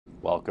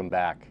Welcome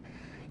back.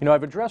 You know,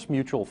 I've addressed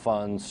mutual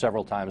funds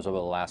several times over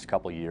the last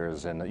couple of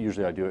years, and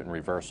usually I do it in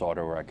reverse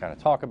order where I kind of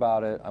talk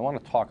about it. I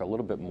want to talk a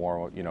little bit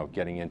more,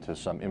 getting into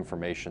some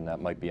information that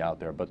might be out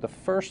there. But the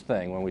first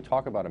thing when we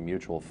talk about a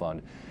mutual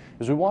fund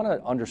is we want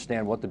to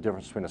understand what the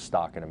difference between a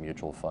stock and a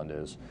mutual fund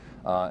is.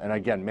 And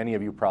again, many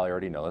of you probably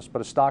already know this,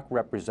 but a stock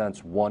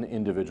represents one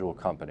individual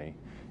company,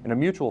 and a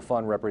mutual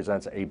fund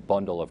represents a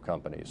bundle of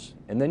companies.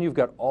 And then you've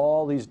got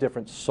all these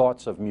different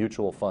sorts of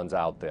mutual funds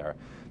out there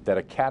that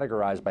are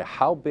categorized by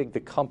how big the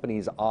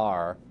companies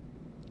are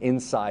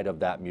inside of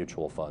that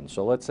mutual fund.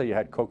 So let's say you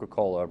had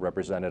Coca-Cola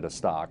represented a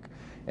stock,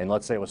 and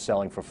let's say it was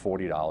selling for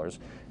 $40.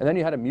 And then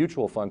you had a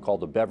mutual fund called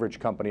the Beverage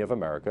Company of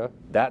America.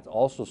 That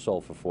also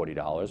sold for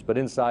 $40. But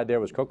inside there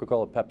was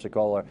Coca-Cola,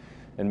 Pepsi-Cola,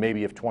 and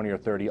maybe if 20 or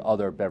 30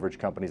 other beverage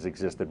companies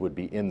existed would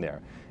be in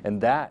there.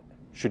 And that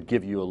should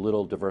give you a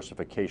little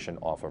diversification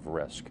off of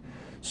risk.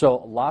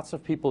 So lots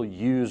of people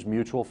use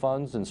mutual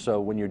funds, and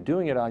so when you're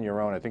doing it on your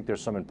own, I think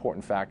there's some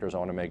important factors I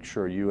want to make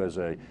sure you as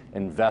an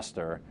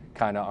investor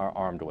kind of are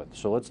armed with.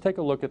 So let's take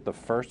a look at the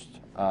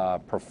first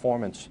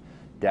performance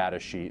data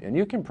sheet, and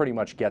you can pretty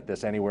much get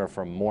this anywhere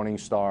from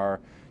Morningstar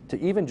to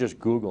even just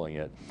Googling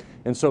it.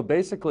 And so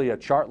basically a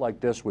chart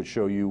like this would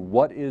show you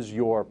what is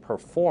your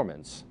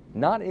performance,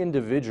 not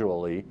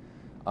individually,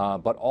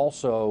 but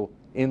also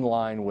in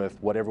line with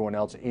what everyone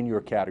else in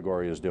your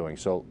category is doing.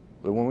 So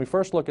when we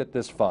first look at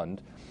this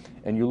fund,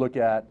 and you look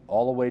at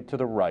all the way to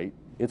the right,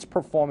 its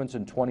performance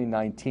in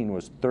 2019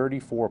 was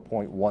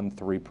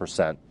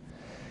 34.13%.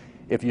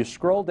 If you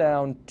scroll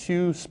down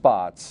 2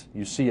 spots,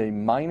 you see a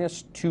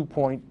minus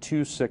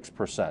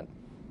 2.26%.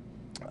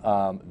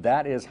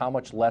 That is how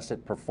much less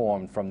it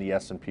performed from the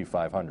S&P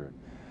 500.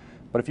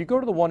 But if you go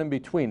to the one in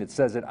between, it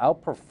says it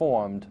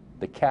outperformed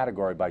the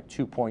category by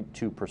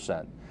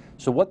 2.2%.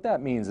 So what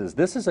that means is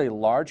this is a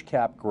large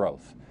cap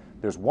growth.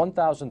 There's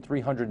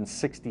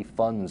 1,360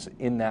 funds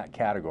in that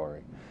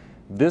category.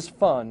 This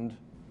fund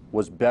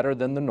was better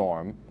than the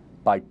norm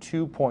by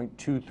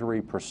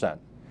 2.23%.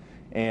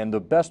 And the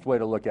best way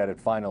to look at it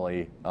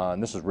finally,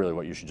 and this is really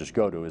what you should just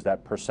go to, is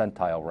that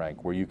percentile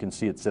rank where you can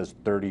see it says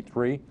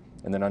 33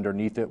 and then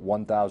underneath it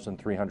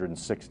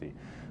 1,360.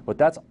 What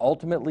that's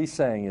ultimately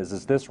saying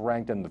is this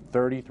ranked in the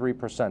 33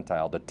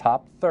 percentile, the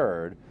top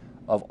third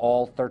of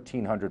all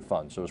 1,300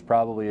 funds. So it's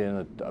probably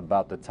in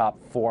about the top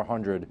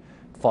 400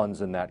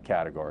 funds in that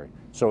category.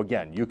 So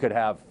again, you could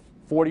have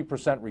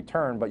 40%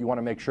 return, but you want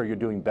to make sure you're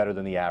doing better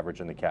than the average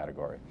in the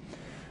category.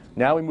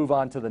 Now we move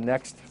on to the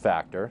next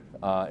factor,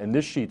 and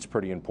this sheet's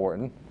pretty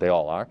important. They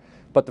all are.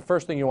 But the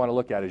first thing you want to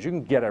look at is you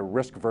can get a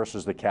risk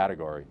versus the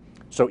category.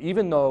 So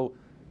even though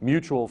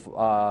mutual,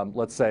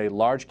 let's say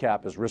large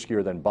cap is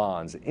riskier than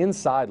bonds,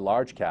 inside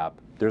large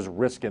cap, there's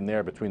risk in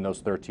there between those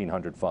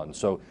 1,300 funds.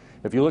 So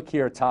if you look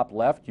here top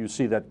left, you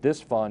see that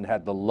this fund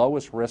had the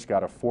lowest risk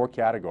out of 4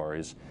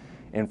 categories,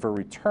 and for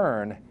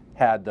return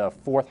had the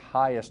 4th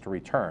highest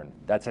return.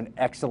 That's an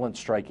excellent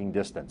striking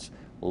distance.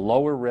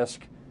 Lower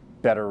risk,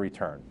 better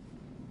return.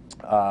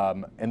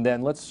 And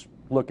then let's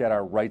look at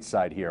our right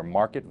side here,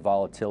 market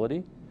volatility.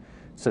 It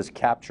says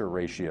capture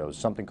ratios,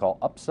 something called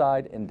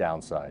upside and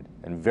downside.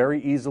 And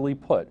very easily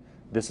put,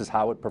 this is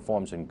how it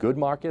performs in good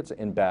markets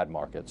and bad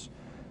markets.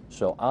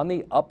 So on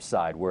the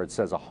upside where it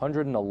says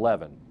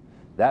 111,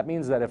 that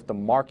means that if the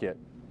market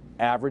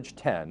averaged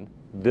 10,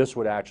 this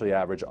would actually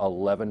average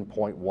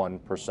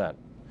 11.1%.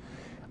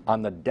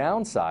 On the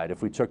downside,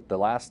 if we took the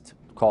last,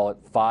 call it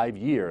 5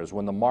 years,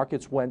 when the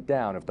markets went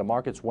down, if the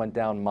markets went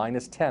down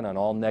minus 10 on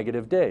all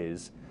negative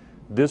days,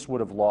 this would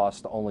have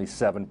lost only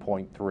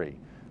 7.3.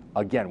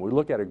 Again, we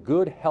look at a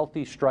good,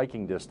 healthy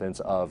striking distance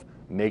of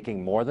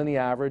making more than the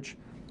average,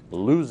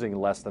 losing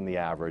less than the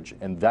average,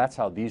 and that's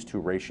how these 2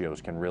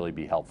 ratios can really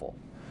be helpful.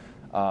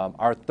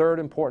 Our third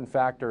important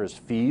factor is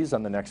fees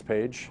on the next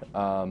page.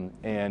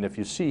 And if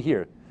you see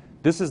here,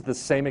 this is the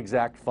same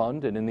exact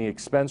fund, and in the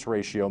expense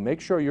ratio,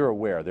 make sure you're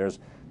aware.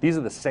 These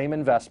are the same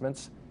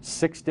investments,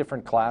 6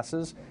 different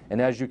classes,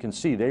 and as you can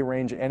see, they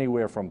range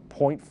anywhere from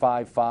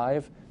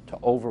 0.55 to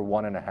over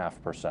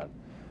 1.5%.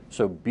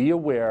 So be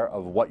aware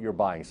of what you're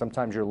buying.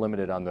 Sometimes you're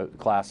limited on the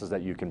classes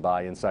that you can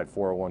buy. Inside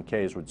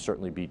 401ks would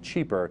certainly be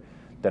cheaper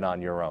than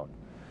on your own.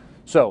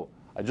 So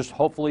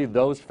hopefully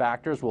those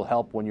factors will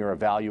help when you're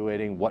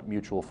evaluating what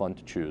mutual fund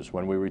to choose.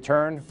 When we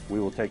return, we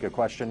will take a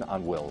question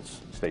on wills.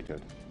 Stay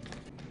tuned.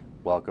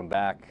 Welcome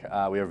back.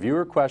 We have a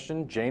viewer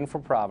question. Jane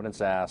from Providence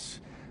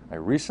asks, I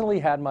recently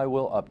had my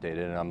will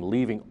updated and I'm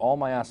leaving all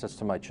my assets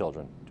to my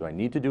children. Do I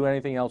need to do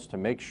anything else to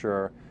make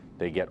sure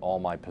they get all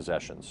my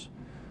possessions?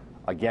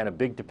 Again, a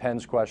big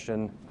depends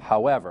question.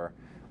 However,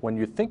 when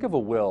you think of a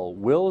will,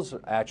 wills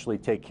actually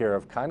take care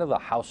of kind of the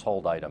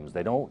household items.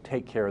 They don't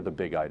take care of the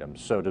big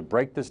items. So to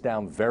break this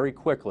down very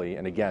quickly,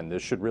 and again,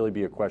 this should really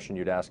be a question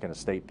you'd ask an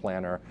estate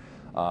planner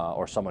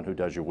or someone who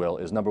does your will,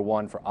 is number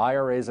one, for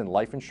IRAs and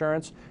life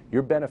insurance,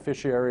 your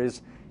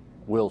beneficiaries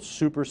will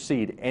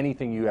supersede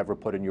anything you ever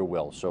put in your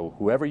will. So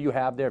whoever you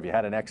have there, if you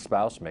had an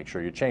ex-spouse, make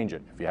sure you change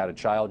it. If you had a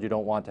child you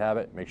don't want to have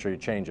it, make sure you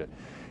change it.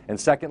 And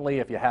secondly,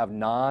 if you have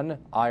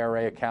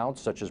non-IRA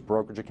accounts, such as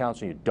brokerage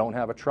accounts, and you don't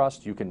have a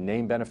trust, you can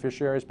name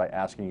beneficiaries by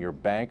asking your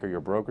bank or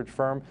your brokerage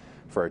firm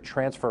for a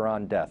transfer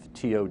on death,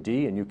 TOD,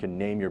 and you can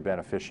name your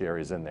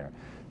beneficiaries in there.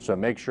 So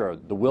make sure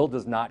the will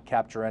does not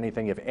capture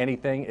anything. If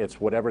anything,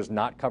 it's whatever's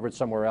not covered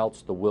somewhere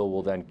else, the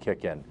will then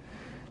kick in.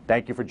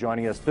 Thank you for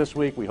joining us this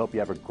week. We hope you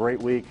have a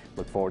great week.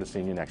 Look forward to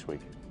seeing you next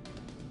week.